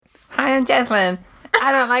am Jasmine.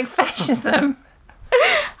 I don't like fascism.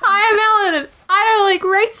 Hi, I'm Ellen. I don't like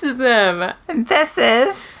racism. And this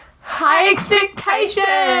is High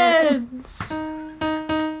Expectations.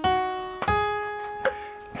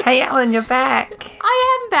 Hey, Ellen, you're back.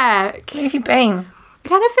 I am back. Where have you been? I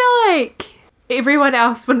kind of feel like everyone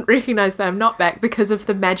else wouldn't recognise that I'm not back because of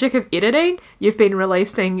the magic of editing. You've been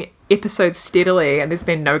releasing episodes steadily and there's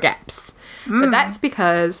been no gaps. But that's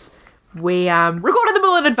because we recorded them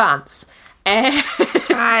all in advance. And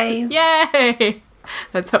Guys. yay!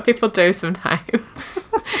 That's what people do sometimes.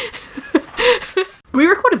 We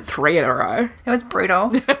recorded 3 in a row. It was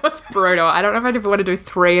brutal. It was brutal. I don't know if I'd ever want to do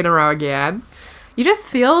 3 in a row again. You just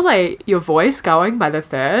feel like your voice going by the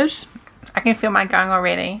third. I can feel mine going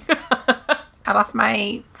already. I lost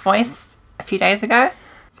my voice a few days ago,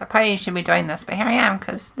 so I probably shouldn't be doing this, but here I am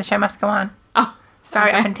because the show must go on. Oh,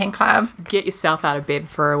 Sorry, okay. Up in 10 Club. Get yourself out of bed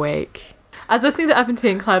for a week. I was listening to Up in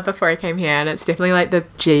 10 Club before I came here, and it's definitely like the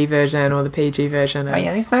G version or the PG version. Oh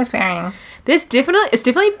yeah, there's no swearing. It's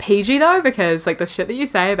definitely PG though, because like the shit that you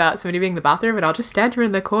say about somebody being in the bathroom, and I'll just stand here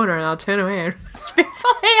in the corner and I'll turn away and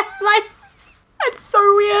respectfully, I'm like, it's so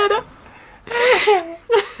weird.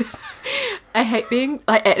 I hate being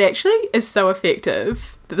like, it actually is so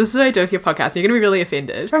effective. This is what I do with your podcast. You're going to be really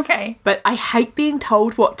offended. Okay. But I hate being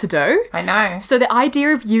told what to do. I know. So the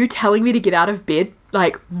idea of you telling me to get out of bed,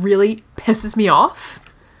 like, really pisses me off.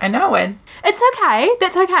 I know it. It's okay.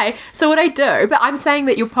 That's okay. So what I do, but I'm saying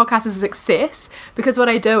that your podcast is a success because what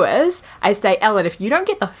I do is I say, Ellen, if you don't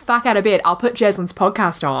get the fuck out of bed, I'll put Jasmine's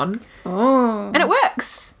podcast on. Ooh. And it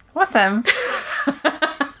works. Awesome.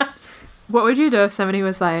 What would you do if somebody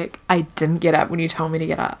was like, I didn't get up when you told me to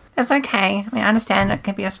get up? It's okay. I mean, I understand it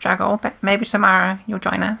can be a struggle, but maybe tomorrow you'll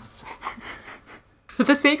join us.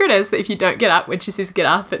 The secret is that if you don't get up when she says get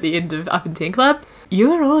up at the end of Up in 10 Club,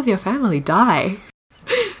 you and all of your family die.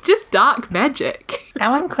 Just dark magic.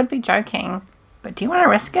 Ellen could be joking, but do you want to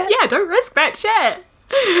risk it? Yeah, don't risk that shit.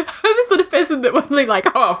 I'm the sort of person that would be like,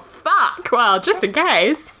 oh, fuck, well, just in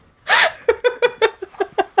case.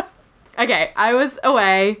 Okay, I was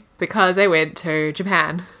away because I went to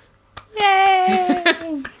Japan.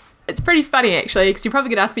 Yay! It's pretty funny, actually, because you're probably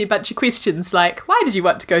going to ask me a bunch of questions like, why did you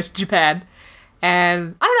want to go to Japan?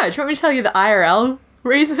 And I don't know, do you want me to tell you the IRL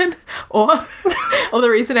reason? Or the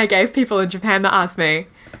reason I gave people in Japan that asked me?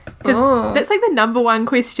 Because that's like the number one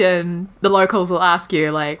question the locals will ask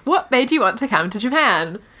you, like, what made you want to come to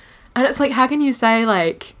Japan? And it's like, how can you say,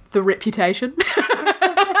 like, the reputation?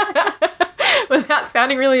 Without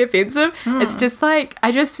sounding really offensive. It's just like,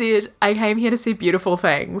 I just said, I came here to see beautiful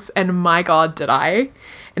things, and my God, did I.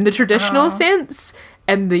 In the traditional sense,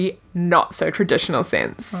 and the not so traditional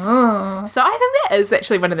sense. So I think that is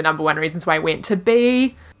actually one of the number one reasons why I went, to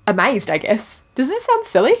be amazed, I guess. Does this sound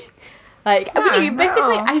silly? Like,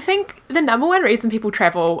 basically, I think the number one reason people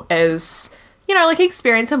travel is, you know, like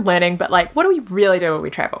experience and learning, but like, what do we really do when we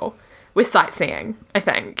travel? We're sightseeing, I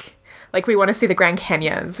think. Like, we want to see the Grand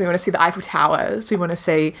Canyons, we want to see the Eiffel Towers, we want to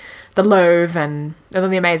see the Louvre and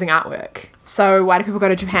the amazing artwork. So why do people go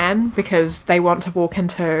to Japan? Because they want to walk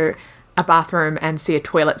into a bathroom and see a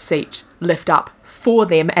toilet seat lift up for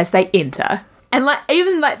them as they enter. And like,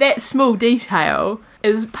 even like that small detail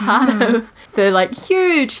is part of the like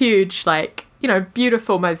huge, like, you know,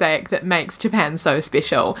 beautiful mosaic that makes Japan so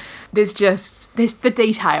special. There's the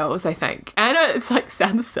details, I think. I know it's like,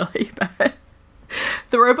 sounds silly, but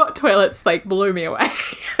the robot toilets like blew me away.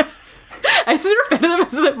 I just refer to them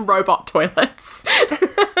as the robot toilets.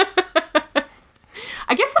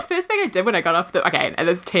 I guess the first thing I did when I got off okay, and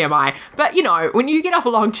it's TMI, but you know, when you get off a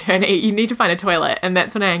long journey, you need to find a toilet, and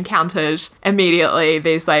that's when I encountered immediately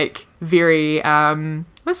these like very,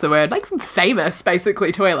 what's the word? Like famous,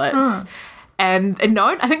 basically, toilets. And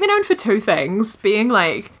I think they're known for 2 things, being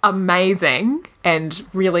like amazing and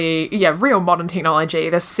really, real modern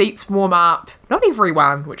technology. The seats warm up, not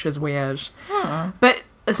everyone, which is weird. But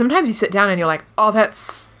sometimes you sit down and you're like, oh,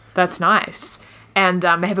 that's nice. And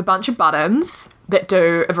they have a bunch of buttons that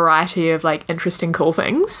do a variety of like interesting, cool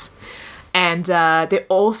things. And they're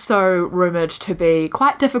also rumoured to be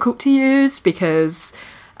quite difficult to use because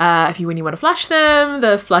when you want to flush them,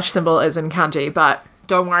 the flush symbol is in kanji, but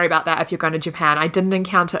don't worry about that if you're going to Japan. I didn't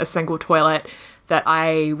encounter a single toilet that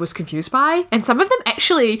I was confused by. And some of them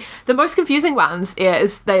actually, the most confusing ones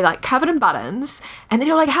is they like covered in buttons, and then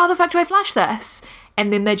you're like, how the fuck do I flush this?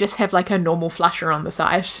 And then they just have like a normal flusher on the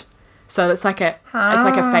side. So it's like a fake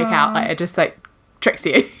outlet. It just like tricks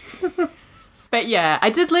you. But yeah, I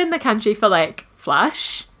did learn the kanji for like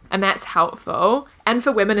flush, and that's helpful. And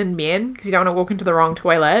for women and men, because you don't want to walk into the wrong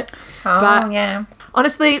toilet. But yeah.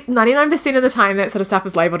 Honestly, 99% of the time that sort of stuff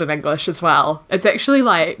is labelled in English as well. It's actually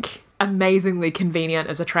like, amazingly convenient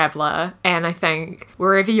as a traveller. And I think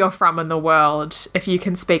wherever you're from in the world, if you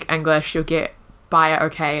can speak English, you'll get by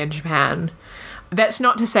okay in Japan. That's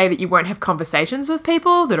not to say that you won't have conversations with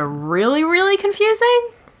people that are really, really confusing.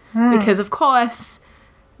 Because, of course,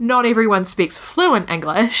 not everyone speaks fluent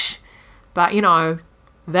English. But, you know,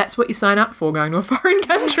 that's what you sign up for going to a foreign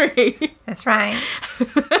country. That's right.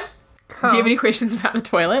 Cool. Do you have any questions about the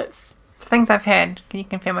toilets? So things I've heard. Can you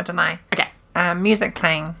confirm or deny? Okay. Music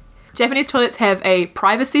playing. Japanese toilets have a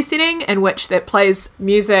privacy setting in which that plays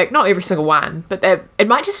music, not every single one, but it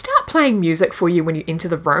might just start playing music for you when you enter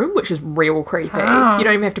the room, which is real creepy. Oh. You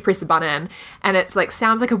don't even have to press the button. And it's like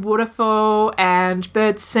sounds like a waterfall and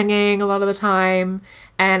birds singing a lot of the time.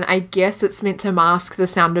 And I guess it's meant to mask the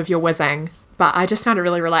sound of your whizzing. But I just found it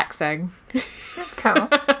really relaxing. That's cool.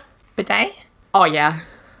 Bidet? Oh, yeah.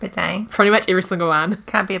 Bidet. Pretty much every single one.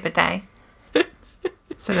 Can't be a bidet.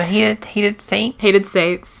 So the heated seat. Heated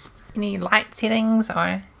seats. Any light settings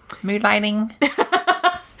or mood lighting?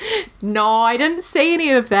 No, I didn't see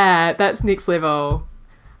any of that. That's next level.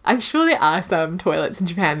 I'm sure there are some toilets in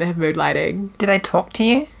Japan that have mood lighting. Do they talk to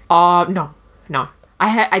you? Oh, no.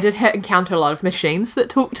 I did encounter a lot of machines that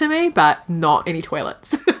talk to me, but not any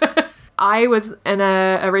toilets. I was in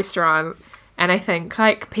a restaurant, and I think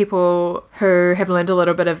like people who have learned a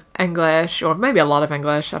little bit of English, or maybe a lot of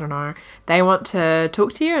English, I don't know, they want to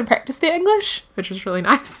talk to you and practice their English, which was really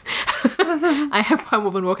nice. I had one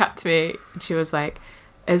woman walk up to me and she was like,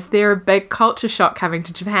 "Is there a big culture shock coming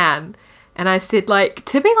to Japan?" And I said, like,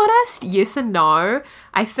 to be honest, yes and no.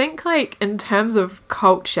 I think like in terms of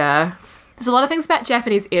culture, there's a lot of things about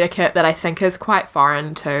Japanese etiquette that I think is quite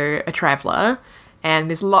foreign to a traveller. And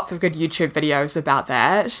there's lots of good YouTube videos about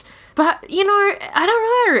that. But, you know, I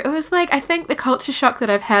don't know. It was like, I think the culture shock that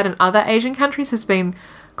I've had in other Asian countries has been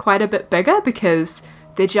quite a bit bigger because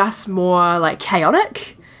they're just more, like,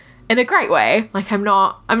 chaotic in a great way. Like, I'm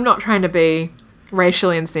not trying to be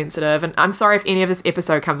racially insensitive. And I'm sorry if any of this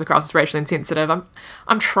episode comes across as racially insensitive.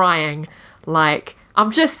 I'm trying. Like,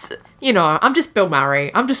 I'm just Bill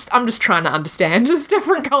Murray. I'm just trying to understand this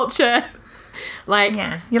different culture. Like,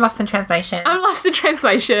 Yeah, you're lost in translation. I'm lost in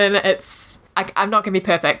translation. I'm not going to be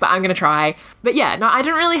perfect, but I'm going to try. But yeah, no, I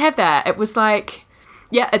didn't really have that. It was like,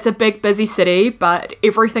 yeah, it's a big, busy city, but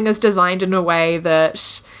everything is designed in a way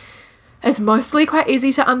that is mostly quite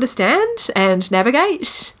easy to understand and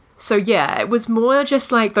navigate. So yeah, it was more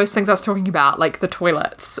just like those things I was talking about, like the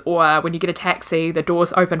toilets, or when you get a taxi, the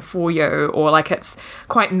doors open for you, or like it's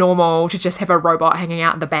quite normal to just have a robot hanging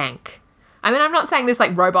out in the bank. I mean, I'm not saying there's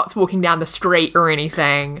like robots walking down the street or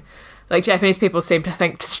anything. Like, Japanese people seem to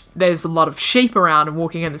think there's a lot of sheep around and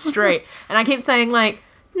walking in the street. And I keep saying, like,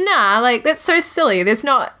 nah, like, that's so silly. There's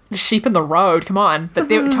not sheep in the road, come on. But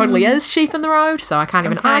there totally is sheep in the road, so I can't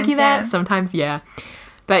even argue that. Yeah. Sometimes, yeah.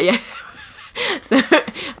 But yeah. So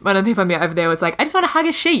one of the people I met over there was like, I just want to hug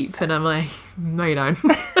a sheep. And I'm like, no, you don't.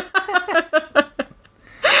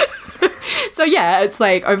 So yeah, it's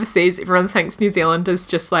like overseas, everyone thinks New Zealand is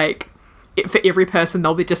just like, for every person,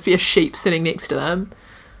 there'll just be a sheep sitting next to them.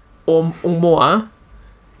 Or more,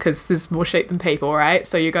 because there's more sheep than people, right?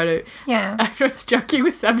 So you go to... Yeah. I was joking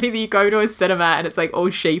with somebody that you go to a cinema and it's like all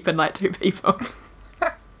sheep and like 2 people.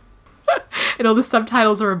 And all the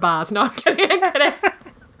subtitles are in bars. No, I'm kidding.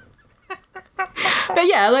 But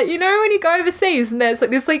yeah, like, you know, when you go overseas and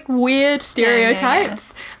there's like weird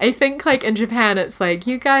stereotypes. Yeah. I think like in Japan it's like,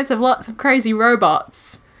 you guys have lots of crazy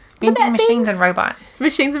robots. Machines and robots.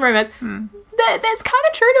 Machines and robots. That's kind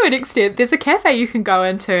of true to an extent. There's a cafe you can go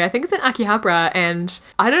into. I think it's in Akihabara, and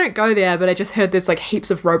I don't go there, but I just heard there's like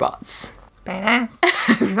heaps of robots. It's badass.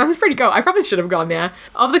 Sounds pretty cool. I probably should have gone there.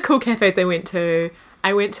 Of the cool cafes I went to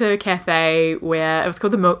a cafe where it was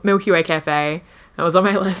called the Milky Way Cafe. It was on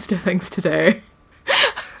my list of things to do.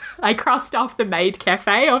 I crossed off the Maid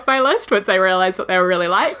Cafe off my list once I realised what they were really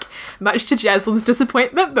like, much to Jasline's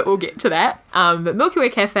disappointment, but we'll get to that. But Milky Way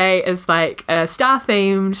Cafe is like a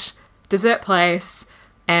star-themed dessert place,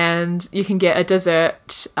 and you can get a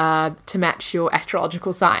dessert to match your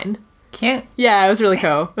astrological sign. Cute. Yeah, it was really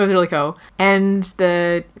cool. And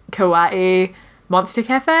the Kawaii Monster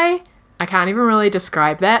Cafe, I can't even really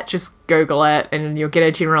describe that. Just Google it and you'll get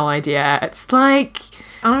a general idea. It's like,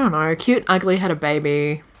 I don't know, Cute Ugly had a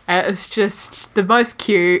baby. It's just the most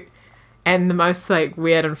cute and the most like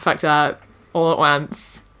weird and fucked up all at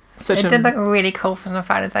once. It did look really cool from the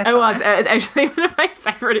photos I saw. It was actually one of my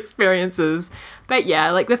favourite experiences. But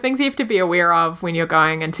yeah, like the things you have to be aware of when you're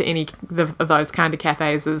going into any of those kind of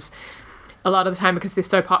cafes is a lot of the time, because they're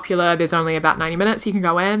so popular, there's only about 90 minutes you can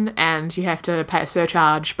go in and you have to pay a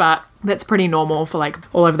surcharge. But that's pretty normal for like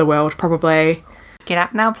all over the world, probably. Get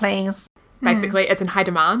up now, please. basically. It's in high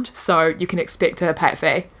demand, so you can expect to pay a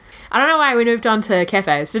fee. I don't know why we moved on to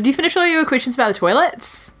cafes. Did you finish all your questions about the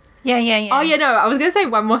toilets? Yeah. Oh, yeah, no, I was going to say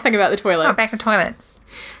one more thing about the toilets. Oh, back to toilets.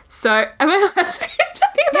 So, am I allowed to talk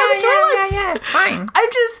about the toilets? Yeah, it's fine. I'm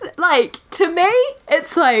just, like, to me,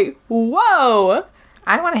 it's like, whoa.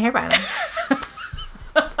 I don't want to hear about them.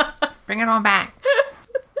 Bring it on back.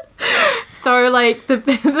 So, like,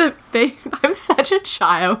 I'm such a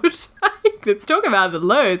child. Let's talk about the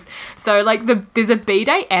lows. So, like, there's a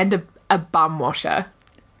bidet and a bum washer.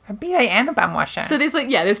 A bidet and a bum washer. So there's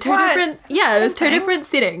two What? two different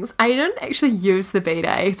settings. I don't actually use the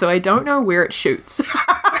bidet, so I don't know where it shoots.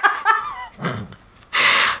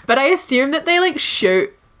 But I assume that they like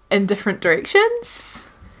shoot in different directions.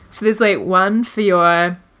 So there's like one for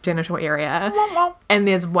your genital area, and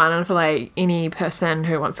there's one for like any person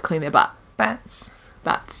who wants to clean their Butts.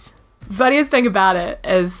 butts. Funniest thing about it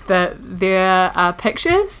is that there are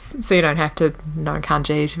pictures, so you don't have to know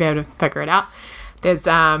kanji to be able to figure it out. There's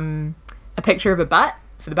a picture of a butt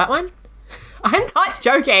for the butt one. I'm not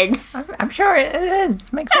joking. I'm sure it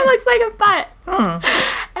is. Makes It sense. looks like a butt.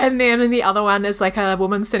 And then in the other one is like a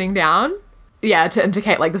woman sitting down. Yeah, to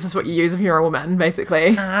indicate like this is what you use if you're a woman, basically.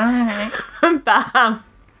 Alright. But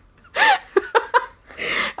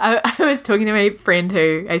I was talking to my friend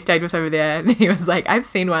who I stayed with over there, and he was like, I've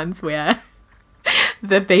seen ones where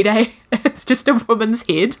the bidet is just a woman's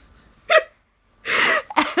head.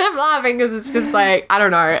 And I'm laughing because it's just like, I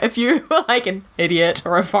don't know, if you were like an idiot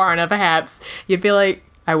or a foreigner perhaps, you'd be like,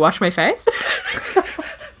 I wash my face?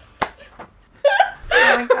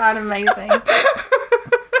 Oh my god, amazing.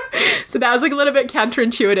 So that was like a little bit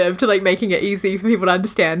counterintuitive to like making it easy for people to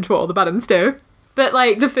understand what all the buttons do. But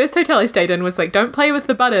like the first hotel I stayed in was like, don't play with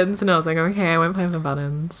the buttons. And I was like, okay, I won't play with the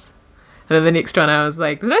buttons. And then the next one I was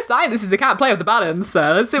like, there's no sign this is I can't play with the buttons,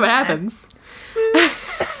 so let's see what happens.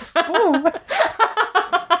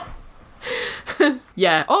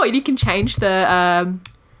 Yeah. Oh, and you can change the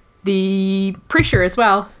pressure as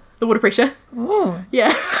well. The water pressure. Ooh.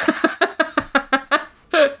 Yeah.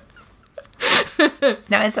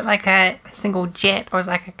 Now, is it like a single jet or is it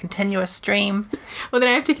like a continuous stream? Well, then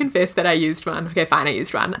I have to confess that I used one. Okay, fine, I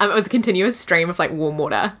used one. It was a continuous stream of like warm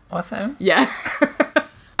water. Awesome. Yeah.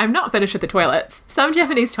 I'm not finished with the toilets. Some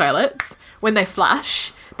Japanese toilets, when they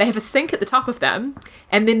flush, they have a sink at the top of them,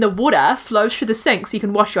 and then the water flows through the sink so you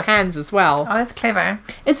can wash your hands as well. Oh, that's clever.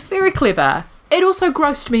 It's very clever. It also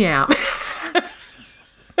grossed me out.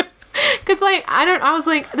 Because, like, I was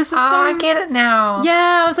like, this is Oh, so... I get it now.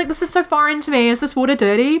 Yeah, I was like, this is so foreign to me. Is this water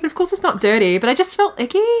dirty? But of course it's not dirty, but I just felt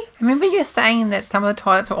icky. I remember you saying that some of the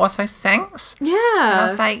toilets were also sinks. And I Yeah.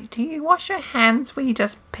 was like, do you wash your hands where you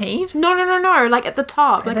just peed? No. Like at the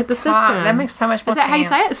top, like at the top. cistern. That makes so much more Is that how you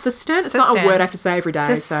sense. say it? Cistern? It's not a Cistern. word I have to say every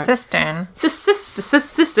day. It's So. a cistern.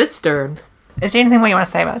 Cistern. Is there anything more you want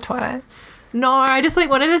to say about the toilets? No, I just like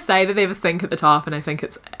wanted to say that they have a sink at the top, and I think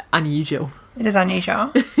it's unusual. It is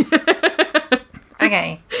unusual.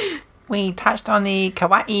 Okay. We touched on the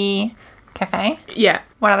Kawaii Cafe. Yeah.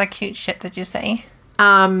 What other cute shit did you see?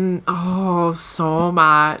 Oh, so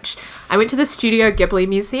much. I went to the Studio Ghibli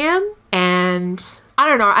Museum, and I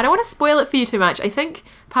don't know, I don't want to spoil it for you too much. I think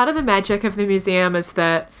part of the magic of the museum is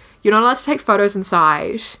that you're not allowed to take photos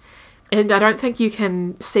inside, and I don't think you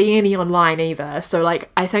can see any online either. So,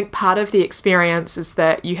 like, I think part of the experience is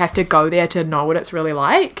that you have to go there to know what it's really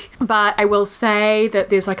like. But I will say that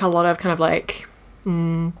there's, like, a lot of kind of, like,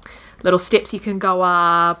 little steps you can go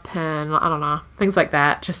up, and I don't know, things like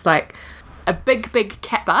that. Just, like, a big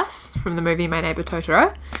cat bus from the movie My Neighbor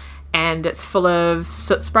Totoro, and it's full of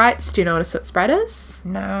soot sprites. Do you know what a soot sprite is?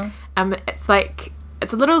 No. It's like,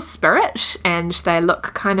 it's a little spirit, and they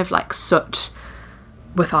look kind of like soot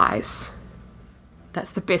with eyes.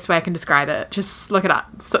 That's the best way I can describe it. Just look it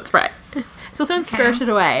up. Soot sprite. It's also in Spirited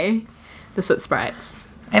Away, the soot sprites.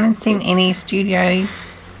 I haven't seen any Studio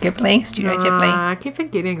Ghibli. I keep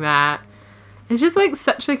forgetting that. It's just like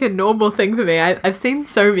such like a normal thing for me. I've seen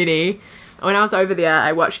so many. When I was over there,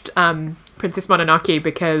 I watched Princess Mononoke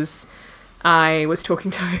because I was talking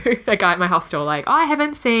to a guy at my hostel like, oh, I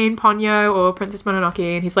haven't seen Ponyo or Princess Mononoke.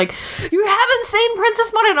 And he's like, you haven't seen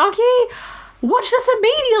Princess Mononoke? Watch this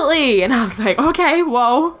immediately. And I was like, okay,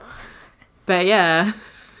 whoa. But yeah.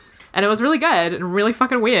 And it was really good and really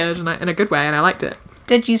fucking weird in a good way, and I liked it.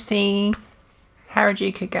 Did you see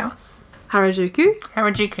Harajuku Girls? Harajuku?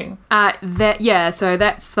 So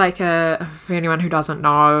that's like for anyone who doesn't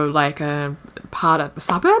know, like a part of a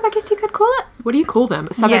suburb, I guess you could call it. What do you call them?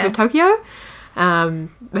 A suburb Yeah. of Tokyo?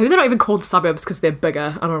 Maybe they're not even called suburbs because they're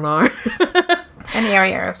bigger. I don't know. An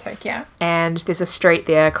area of Tokyo. And there's a street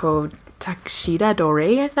there called Takeshita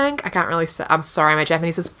Dori, I think. I can't really say. I'm sorry, my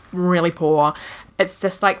Japanese is really poor. It's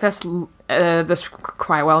just like this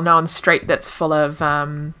quite well-known street that's full of,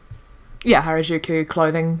 Harajuku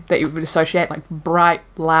clothing that you would associate, like bright,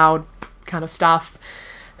 loud kind of stuff.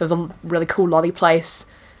 There's a really cool lobby place,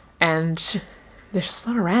 and there's just a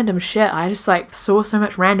lot of random shit. I just like saw so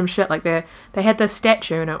much random shit. Like they had this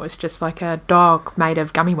statue and it was just like a dog made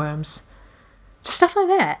of gummy worms. Just stuff like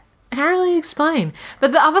that. I can't really explain.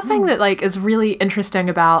 But the other thing that like is really interesting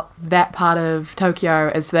about that part of Tokyo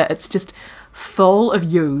is that it's just full of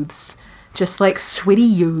youths. Just like sweaty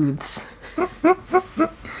youths.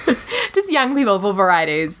 Just young people for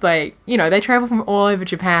varieties. Like, you know, they travel from all over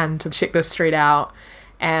Japan to check this street out.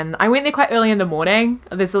 And I went there quite early in the morning.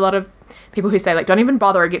 There's a lot of people who say, like, don't even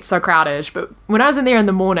bother, it gets so crowded. But when I was in there in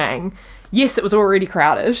the morning, yes, it was already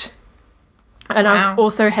crowded. And I was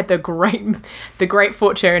also had the great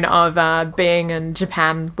fortune of being in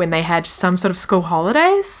Japan when they had some sort of school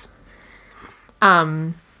holidays.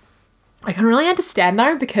 I can really understand,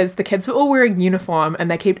 though, because the kids were all wearing uniform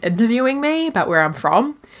and they kept interviewing me about where I'm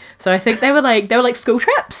from. So I think they were like school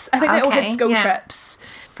trips. I think they all had school trips.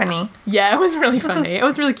 Funny. Yeah, it was really funny. It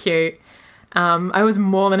was really cute. I was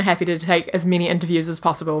more than happy to take as many interviews as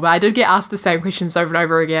possible, but I did get asked the same questions over and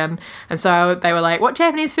over again. And so they were like, what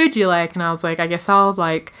Japanese food do you like? And I was like, I guess I'll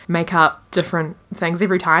like make up different things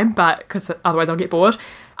every time, but because otherwise I'll get bored.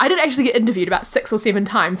 I did actually get interviewed about 6 or 7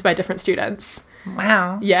 times by different students.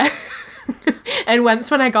 Wow. Yeah. And once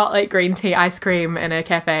when I got like green tea ice cream in a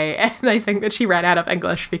cafe, and I think that she ran out of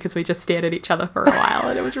English because we just stared at each other for a while,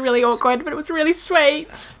 and it was really awkward, but it was really sweet.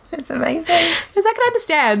 It's amazing. Because I can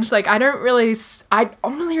understand, like I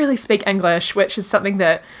only really speak English, which is something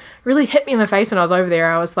that really hit me in the face when I was over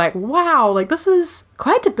there. I was like, wow, like this is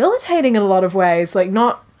quite debilitating in a lot of ways, like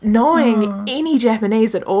not knowing any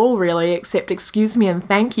Japanese at all really, except excuse me and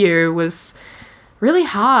thank you was really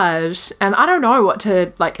hard. And I don't know what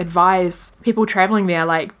to like advise people traveling there.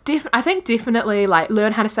 Like I think definitely like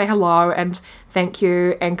learn how to say hello and thank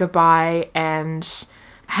you and goodbye and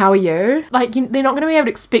how are you. Like they're not going to be able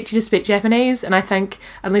to expect you to speak Japanese, and I think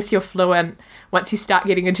unless you're fluent, once you start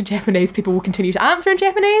getting into Japanese, people will continue to answer in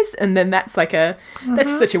Japanese, and then that's like that's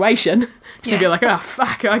a situation. So you're like, oh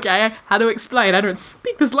fuck, okay, how to explain? I don't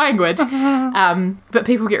speak this language. But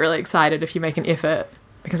people get really excited if you make an effort.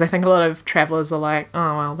 Because I think a lot of travellers are like,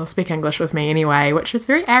 oh, well, they'll speak English with me anyway, which is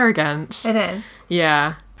very arrogant. It is.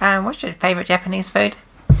 Yeah. What's your favourite Japanese food?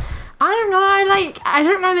 I don't know. I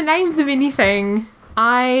don't know the names of anything.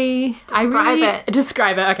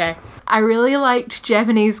 Describe it, okay. I really liked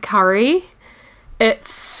Japanese curry.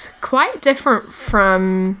 It's quite different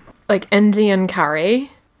from, like, Indian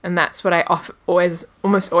curry. And that's what I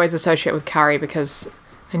almost always associate with curry, because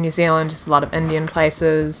in New Zealand, there's a lot of Indian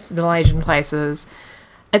places, Malaysian places.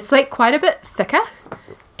 It's like quite a bit thicker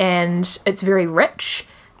and it's very rich.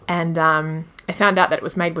 And I found out that it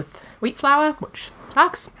was made with wheat flour, which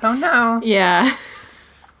sucks. Oh no. Yeah.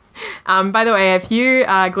 By the way, if you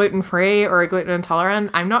are gluten-free or gluten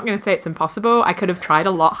intolerant, I'm not going to say it's impossible. I could have tried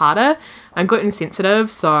a lot harder. I'm gluten sensitive,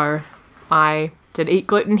 so I did eat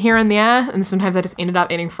gluten here and there. And sometimes I just ended up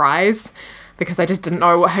eating fries because I just didn't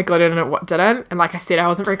know what had gluten in it and what didn't. And like I said, I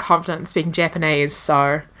wasn't very confident in speaking Japanese,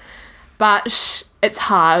 so... But it's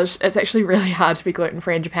hard. It's actually really hard to be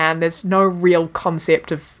gluten-free in Japan. There's no real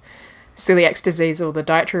concept of celiac disease or the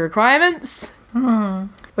dietary requirements,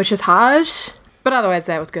 which is hard. But otherwise,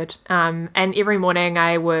 that was good. And every morning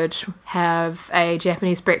I would have a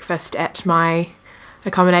Japanese breakfast at my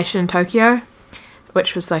accommodation in Tokyo,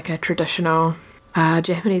 which was like a traditional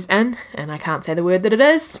Japanese inn. And I can't say the word that it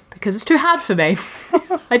is because it's too hard for me.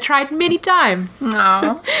 I tried many times.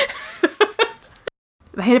 No.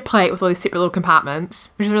 They had a plate with all these separate little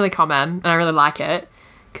compartments, which is really common, and I really like it,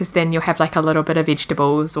 because then you'll have like a little bit of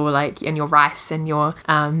vegetables or like and your rice and your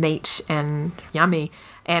meat, and yummy.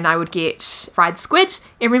 And I would get fried squid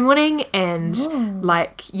every morning and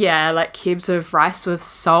like cubes of rice with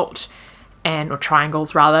salt or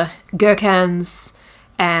triangles rather, gherkins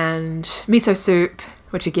and miso soup,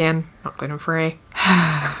 which again, not gluten free.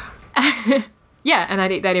 Yeah, and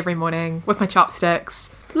I'd eat that every morning with my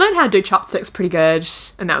chopsticks. Learned how to do chopsticks pretty good,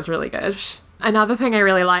 and that was really good. Another thing I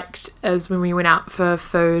really liked is when we went out for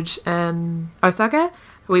food in Osaka,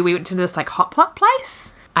 we went to this like hot pot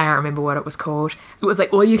place. I don't remember what it was called. It was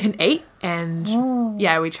like all you can eat, and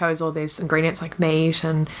we chose all these ingredients like meat,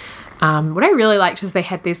 and what I really liked is they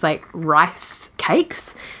had these like rice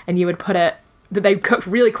cakes, and you would put it, they cooked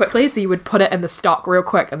really quickly, so you would put it in the stock real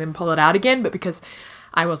quick and then pull it out again, but because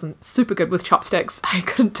I wasn't super good with chopsticks, I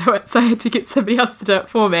couldn't do it, so I had to get somebody else to do it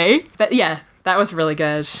for me. But yeah, that was really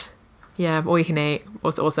good. Yeah, all you can eat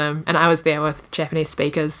was awesome. And I was there with Japanese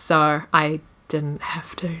speakers, so I didn't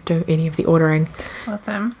have to do any of the ordering.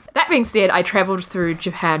 Awesome. That being said, I travelled through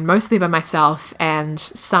Japan mostly by myself, and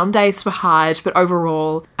some days were hard, but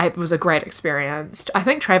overall it was a great experience. I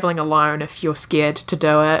think travelling alone, if you're scared to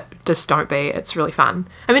do it, just don't be. It's really fun.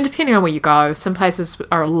 I mean, depending on where you go, some places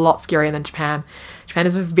are a lot scarier than Japan. Japan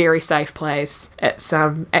is a very safe place. It's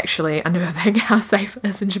actually unnerving how safe it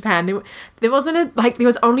is in Japan. There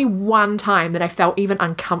was only one time that I felt even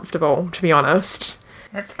uncomfortable, to be honest.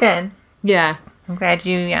 That's good. Yeah. I'm glad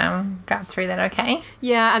you got through that okay.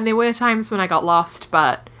 Yeah, and there were times when I got lost,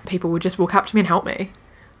 but people would just walk up to me and help me.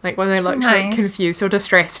 Like, when they looked Nice. confused or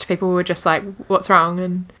distressed, people were just like, what's wrong?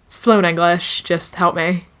 And it's fluent English, just help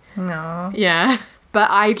me. No. Yeah. But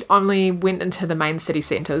I only went into the main city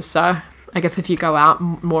centres, so I guess if you go out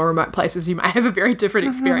more remote places, you might have a very different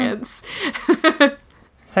experience.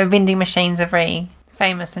 So vending machines are very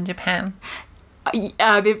famous in Japan.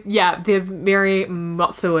 They're very,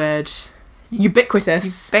 what's the word?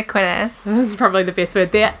 Ubiquitous. Ubiquitous. That's probably the best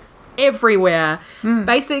word. They're everywhere.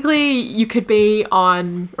 Basically, you could be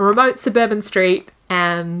on a remote suburban street,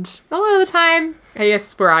 and a lot of the time, I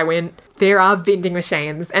guess where I went, there are vending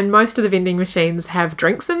machines, and most of the vending machines have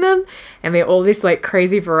drinks in them, and they're all these like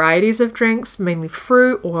crazy varieties of drinks, mainly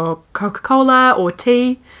fruit or Coca-Cola or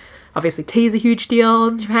tea. Obviously, tea is a huge deal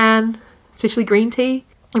in Japan, especially green tea.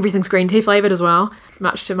 Everything's green tea flavoured as well,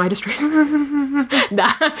 much to my distress.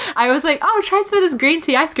 I was like, oh, try some of this green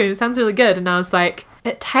tea ice cream. It sounds really good. And I was like,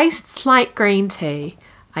 it tastes like green tea.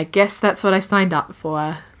 I guess that's what I signed up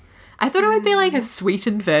for. I thought it would be like a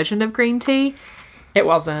sweetened version of green tea. It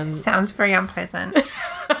wasn't. Sounds very unpleasant.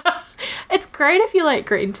 It's great if you like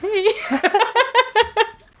green tea.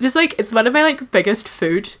 Just like, it's one of my like biggest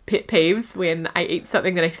food pet peeves when I eat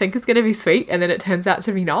something that I think is going to be sweet and then it turns out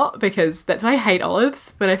to be not, because that's why I hate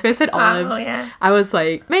olives. When I first had olives, yeah. I was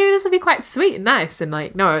like, maybe this will be quite sweet and nice, and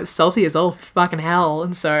like, no, it's salty as all fucking hell.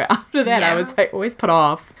 And so after that, I was like always put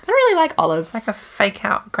off. I don't really like olives. Like a fake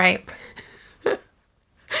out grape.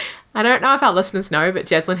 I don't know if our listeners know, but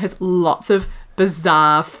Jaslyn has lots of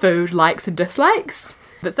bizarre food likes and dislikes.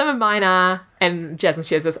 But some of mine are, and Jaslyn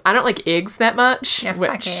shares this, I don't like eggs that much. Yeah,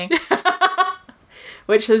 fuck eggs.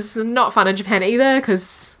 Which is not fun in Japan either,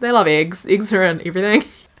 because they love eggs. Eggs are in everything.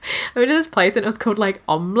 I went to this place and it was called like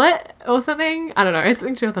omelette or something. I don't know, it's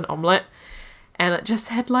something to do with an omelette. And it just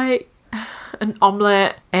had like an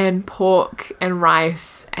omelette and pork and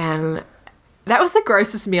rice, and that was the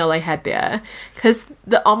grossest meal I had there, because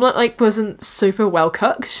the omelette like wasn't super well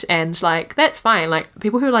cooked, and like that's fine. Like,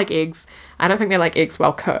 people who like eggs, I don't think they like eggs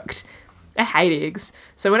well cooked. I hate eggs.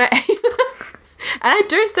 So when I ate them, and I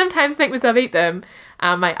do sometimes make myself eat them,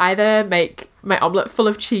 I either make my omelette full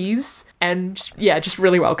of cheese and just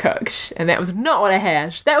really well cooked, and that was not what I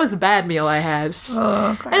had. That was a bad meal I had.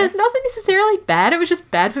 Oh, and it wasn't necessarily bad, it was just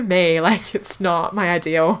bad for me. Like, it's not my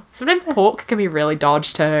ideal. Sometimes pork can be really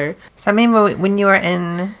dodged too. So I remember when you were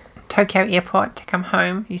in Tokyo airport to come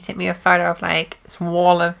home, you sent me a photo of like this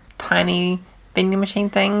wall of tiny vending machine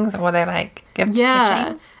things, or they like gift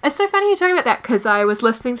machines. It's so funny you're talking about that, because I was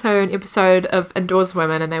listening to an episode of Indoors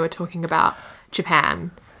Women and they were talking about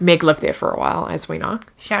Japan. Meg lived there for a while, as we know.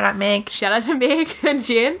 Shout out Meg. Shout out to Meg and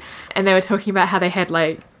Jen. And they were talking about how they had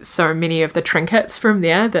like so many of the trinkets from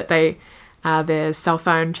there that they, their cell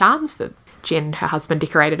phone charms that Jen and her husband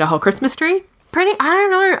decorated a whole Christmas tree. I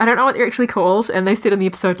don't know what they're actually called. And they said in the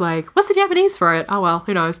episode, like, what's the Japanese for it? Oh, well,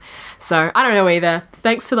 who knows? So I don't know either.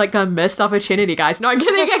 Thanks for like the missed opportunity, guys. No, I'm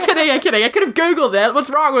kidding. I could have Googled that. What's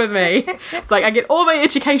wrong with me? It's like, I get all my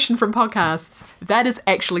education from podcasts. That is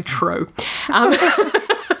actually true.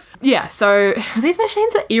 Yeah, so these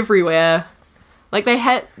machines are everywhere. Like,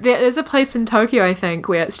 there's a place in Tokyo, I think,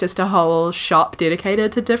 where it's just a whole shop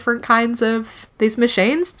dedicated to different kinds of these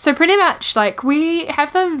machines. So pretty much, like, we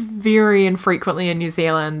have them very infrequently in New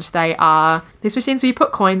Zealand. They are these machines where you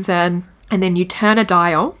put coins in, and then you turn a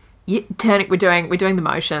dial. You turn it, we're doing the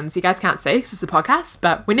motions. You guys can't see because it's a podcast,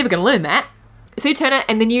 but we're never going to learn that. So you turn it,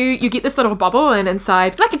 and then you get this little bubble, and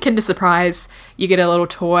inside, like a Kinder Surprise, you get a little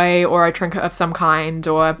toy or a trinket of some kind,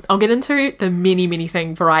 or I'll get into the many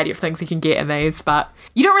variety of things you can get in these, but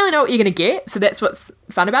you don't really know what you're going to get, so that's what's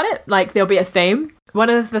fun about it. Like, there'll be a theme. One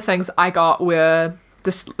of the things I got were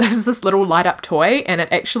this little light-up toy, and it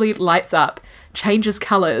actually lights up, changes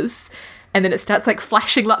colours, and then it starts like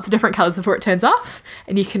flashing lots of different colours before it turns off,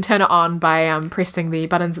 and you can turn it on by pressing the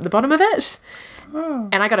buttons at the bottom of it.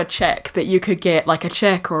 And I got a chick, but you could get like a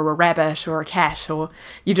chick or a rabbit or a cat, or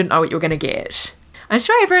you didn't know what you were going to get. I'm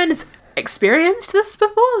sure everyone has experienced this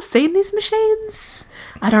before, seen these machines.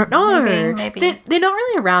 I don't know. Maybe. They're not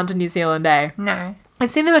really around in New Zealand, eh? No.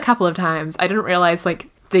 I've seen them a couple of times. I didn't realize I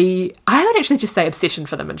would actually just say obsession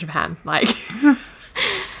for them in Japan. Like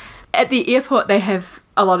at the airport, they have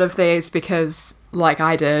a lot of these because, like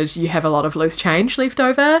I did, you have a lot of loose change left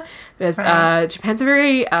over. Because Japan's a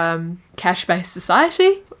very cash-based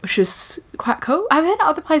society, which is quite cool. I've heard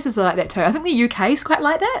other places are like that too. I think the UK is quite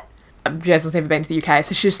like that. Jazzle's never been to the UK,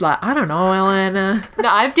 so she's like, I don't know, Elena. No,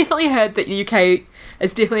 I've definitely heard that the UK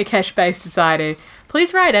is definitely a cash-based society.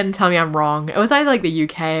 Please write in and tell me I'm wrong. It was either like the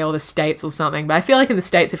UK or the States or something, but I feel like in the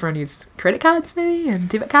States everyone uses credit cards maybe and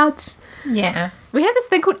debit cards. Yeah. We have this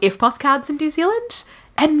thing called EFTPOS cards in New Zealand,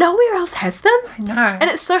 and nowhere else has them. I know. And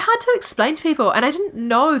it's so hard to explain to people, and I didn't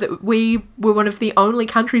know that we were one of the only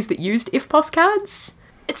countries that used EFTPOS cards.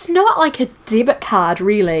 It's not like a debit card,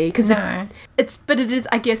 really, because No. but it is,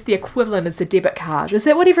 I guess, the equivalent is the debit card. Is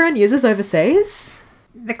that what everyone uses overseas?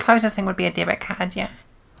 The closest thing would be a debit card, yeah.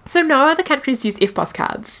 So no other countries use EFTPOS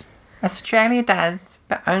cards? Australia does,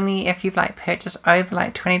 but only if you've like purchased over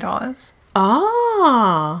like $20.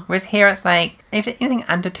 Oh. Whereas here it's like, if it's anything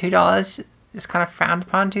under $2, it's kind of frowned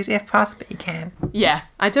upon to use EFTPOS, but you can. Yeah,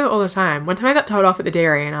 I do it all the time. One time I got told off at the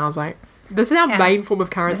dairy and I was like, this is our main form of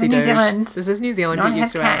currency, This is dude. New Zealand. This is New Zealand. No one Get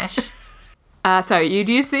has used to it. cash. So you'd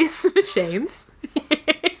use these machines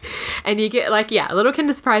and you get like, a little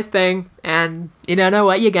Kinder Surprise thing and you don't know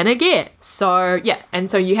what you're going to get. So, and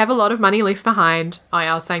so you have a lot of money left behind.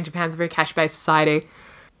 I was saying Japan's a very cash-based society.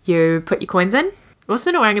 You put your coins in. What's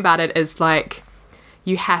annoying about it is like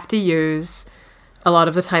you have to use a lot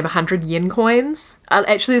of the time 100 yen coins.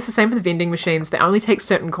 Actually, it's the same for the vending machines. They only take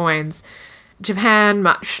certain coins. Japan,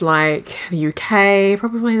 much like the UK,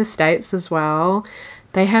 probably the States as well,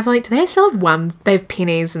 they have do they still have one? They have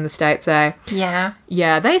pennies in the States, eh? Yeah.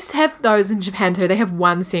 Yeah, they have those in Japan too. They have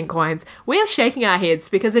 1 cent coins. We are shaking our heads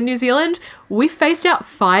because in New Zealand, we phased out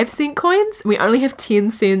 5 cent coins. We only have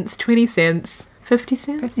 10 cents, 20 cents, 50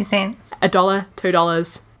 cents? 50 cents. $1,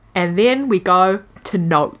 $2. And then we go to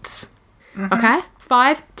notes. Mm-hmm. Okay?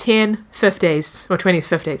 5, 10, 50s. Or 20s,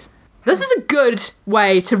 50s. This is a good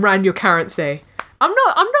way to run your currency. I'm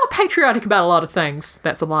not patriotic about a lot of things.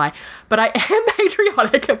 That's a lie. But I am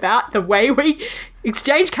patriotic about the way we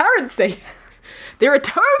exchange currency. There are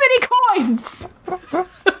too many coins. Every time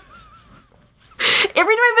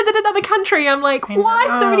I visit another country, I'm like,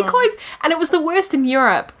 why so many coins? And it was the worst in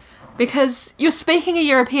Europe because you're speaking a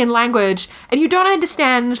European language and you don't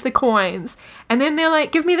understand the coins. And then they're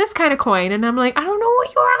like, give me this kind of coin. And I'm like, I don't know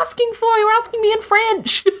what you're asking for. You're asking me in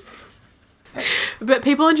French. But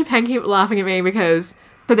people in Japan keep laughing at me because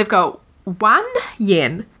so they've got 1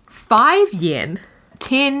 yen, 5 yen,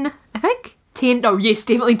 10, I think 10, oh yes,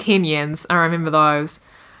 definitely 10 yens, I remember those,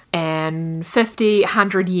 and 50,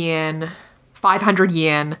 100 yen, 500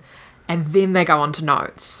 yen, and then they go on to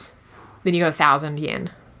notes. Then you go 1,000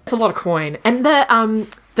 yen. It's a lot of coin. And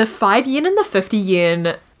the 5 yen and the 50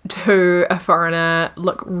 yen to a foreigner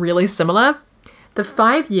look really similar. The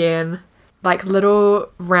 5 yen, like little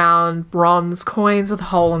round bronze coins with a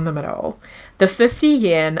hole in the middle. The 50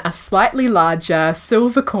 yen are slightly larger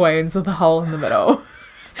silver coins with a hole in the middle.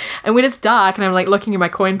 And when it's dark and I'm like looking at my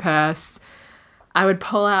coin purse, I would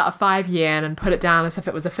pull out a 5 yen and put it down as if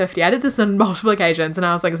it was a 50. I did this on multiple occasions and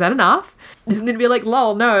I was like, is that enough? And they'd be like,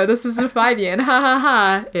 lol, no, this is a 5 yen. Ha ha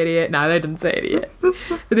ha. Idiot. No, they didn't say idiot.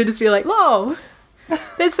 But they'd just be like, lol,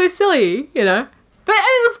 that's so silly, you know? But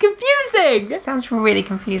it was confusing. Sounds really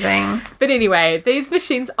confusing. But anyway, these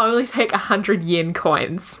machines only take 100 yen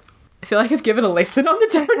coins. I feel like I've given a lesson on the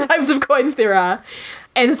different types of coins there are.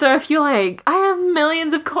 And so if you're like, I have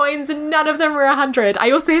millions of coins and none of them are 100.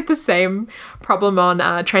 I also had the same problem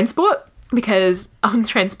on transport because on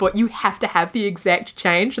transport you have to have the exact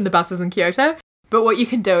change in the buses in Kyoto. But what you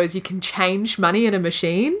can do is you can change money in a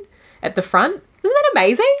machine at the front. Isn't that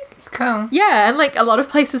amazing? It's cool. Yeah, and like a lot of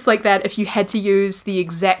places like that, if you had to use the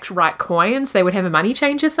exact right coins, they would have a money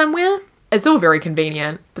changer somewhere. It's all very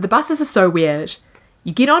convenient. But the buses are so weird.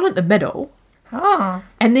 You get on at the middle. Oh.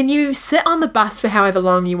 And then you sit on the bus for however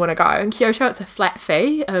long you want to go. In Kyoto, it's a flat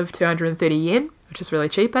fee of 230 yen, which is really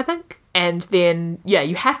cheap, I think. And then,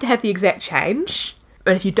 you have to have the exact change.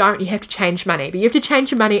 But if you don't, you have to change money. But you have to change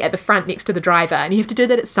your money at the front next to the driver. And you have to do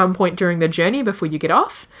that at some point during the journey before you get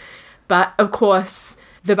off. But, of course,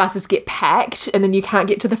 the buses get packed and then you can't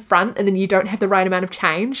get to the front and then you don't have the right amount of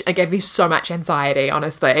change. It gave me so much anxiety,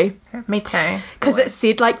 honestly. Me too. Because it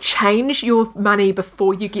said, change your money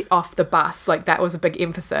before you get off the bus. That was a big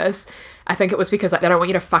emphasis. I think it was because, they don't want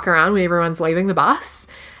you to fuck around when everyone's leaving the bus.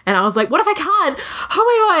 And I was like, what if I can't?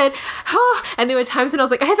 Oh my God. Oh. And there were times when I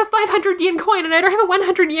was like, I have a 500 yen coin and I don't have a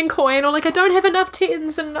 100 yen coin. Or, I don't have enough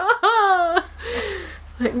tens and...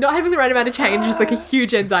 Not having the right amount of change is a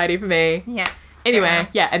huge anxiety for me. Yeah. Anyway,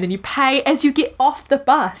 yeah, and then you pay as you get off the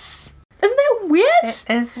bus. Isn't that weird? It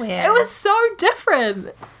is weird. It was so different.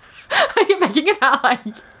 I keep making it out like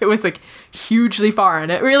it was like hugely foreign.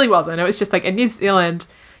 It really wasn't. It was just like in New Zealand,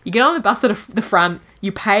 you get on the bus at the front,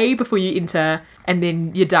 you pay before you enter, and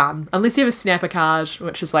then you're done. Unless you have a Snapper card,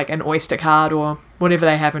 which is like an Oyster card or whatever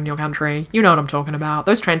they have in your country. You know what I'm talking about.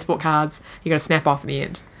 Those transport cards, you got to snap off in the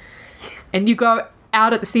end. And you go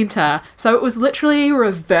out at the centre. So it was literally a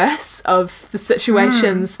reverse of the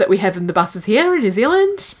situations that we have in the buses here in New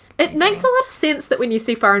Zealand. It makes a lot of sense that when you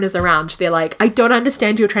see foreigners around, they're like, I don't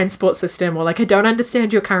understand your transport system, or like, I don't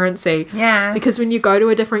understand your currency. Yeah. Because when you go to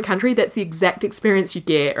a different country, that's the exact experience you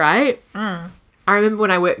get, right? I remember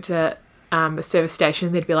when I worked at a service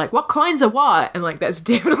station, they'd be like, what coins are what? And like, that's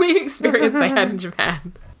definitely an experience I had in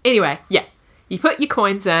Japan. Anyway, yeah. You put your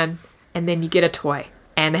coins in, and then you get a toy.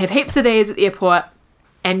 And they have heaps of these at the airport.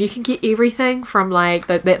 And you can get everything from like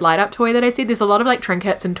that light up toy that I said. There's a lot of like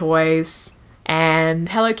trinkets and toys and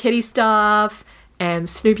Hello Kitty stuff and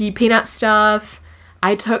Snoopy Peanut stuff.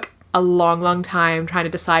 I took a long time trying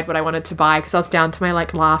to decide what I wanted to buy because I was down to my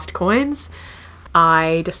like last coins.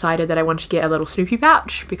 I decided that I wanted to get a little Snoopy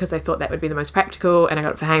pouch because I thought that would be the most practical, and I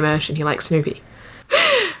got it for Hamish and he likes Snoopy.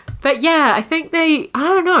 But yeah, I think I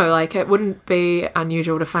don't know, like it wouldn't be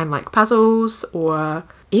unusual to find like puzzles or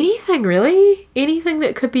anything really. Anything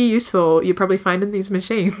that could be useful you'd probably find in these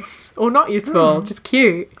machines. Or not useful, just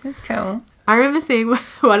cute. That's cool. I remember seeing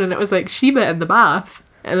one and it was like Sheba in the bath.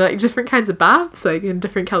 And like different kinds of baths, like in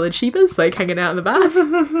different coloured Shebas, like hanging out in the bath.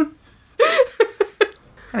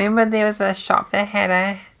 I remember there was a shop that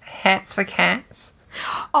had hats for cats.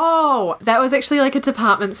 Oh, that was actually like a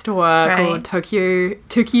department store called Tokyo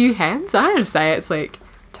Hands. I don't know how to say it. It's like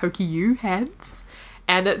Tokyo Hands.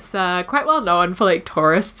 And it's quite well known for like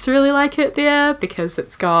tourists really like it there because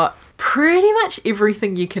it's got pretty much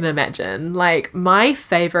everything you can imagine. Like my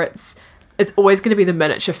favourites, it's always going to be the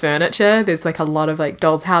miniature furniture. There's like a lot of like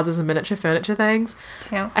dolls' houses and miniature furniture things.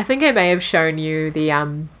 Yeah. I think I may have shown you the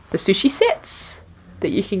sushi sets that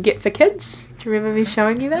you can get for kids. Do you remember me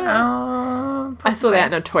showing you that? Oh, I saw that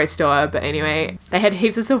in a toy store, but anyway, they had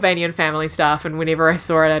heaps of Sylvanian family stuff, and whenever I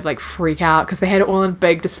saw it, I'd like freak out because they had it all in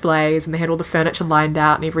big displays and they had all the furniture lined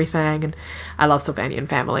out and everything, and I love Sylvanian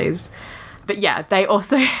families. But yeah, they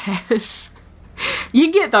also had, you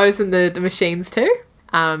can get those in the machines too,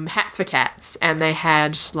 hats for cats, and they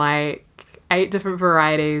had like 8 different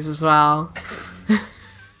varieties as well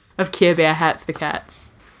of Care Bear hats for cats.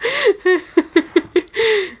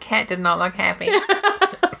 Cat did not look happy.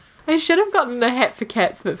 I should have gotten a hat for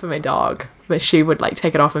cats, but for my dog. But she would, like,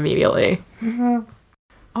 take it off immediately. Mm-hmm.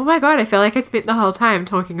 Oh my god, I feel like I spent the whole time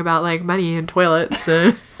talking about, like, money and toilets.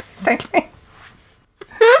 Exactly.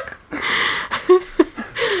 Yeah,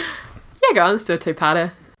 go on, let's do a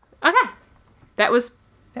 2-parter. Okay. That was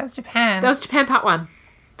Japan. That was Japan part 1,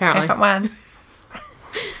 apparently. Part 1.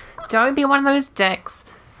 Don't be one of those dicks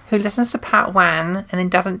who listens to part 1 and then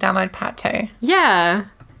doesn't download part 2. Yeah.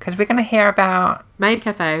 Because we're going to hear about maid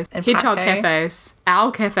cafes, and hedgehog cafes,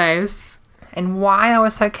 owl cafes. And why I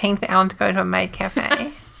was so keen for Ellen to go to a maid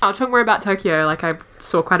cafe. I'll talk more about Tokyo, like I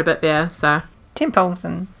saw quite a bit there, so. Temples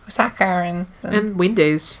and Osaka and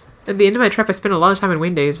Wendy's. At the end of my trip, I spent a lot of time in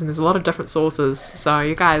Wendy's, and there's a lot of different sauces, so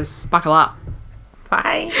you guys, buckle up.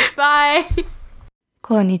 Bye. Bye.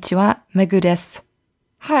 Konnichiwa, Megu desu.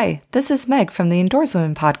 Hi, this is Meg from the Indoors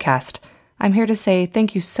Women podcast. I'm here to say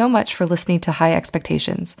thank you so much for listening to High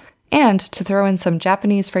Expectations, and to throw in some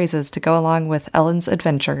Japanese phrases to go along with Ellen's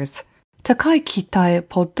adventures. 高い期待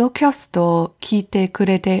ポッドキャストを聞いてく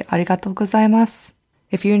れてありがとうございます。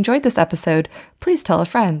If you enjoyed this episode, please tell a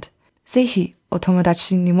friend. ぜひお友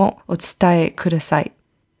達にもお伝えください.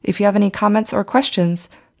 If you have any comments or questions,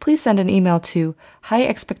 please send an email to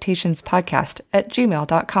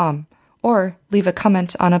highexpectationspodcast@gmail.com or leave a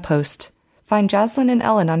comment on a post. Find Jaslyn and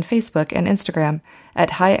Ellen on Facebook and Instagram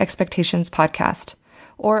at High Expectations Podcast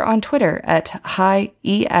or on Twitter at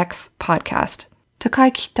HighEXPodcast. 高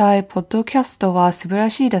い期待ポッドキャストは素晴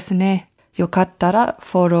らしいですね。よかったら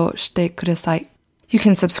フォローしてください. You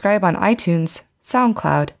can subscribe on iTunes,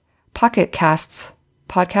 SoundCloud, Pocket Casts,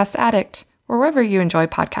 Podcast Addict, or wherever you enjoy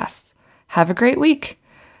podcasts. Have a great week.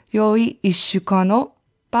 良い一週間を.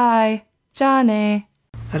 Bye. じゃあね.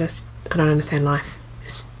 I don't understand life.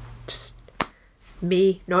 Just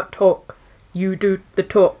me not talk. You do the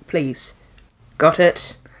talk, please. Got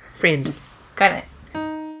it? Friend. Got it.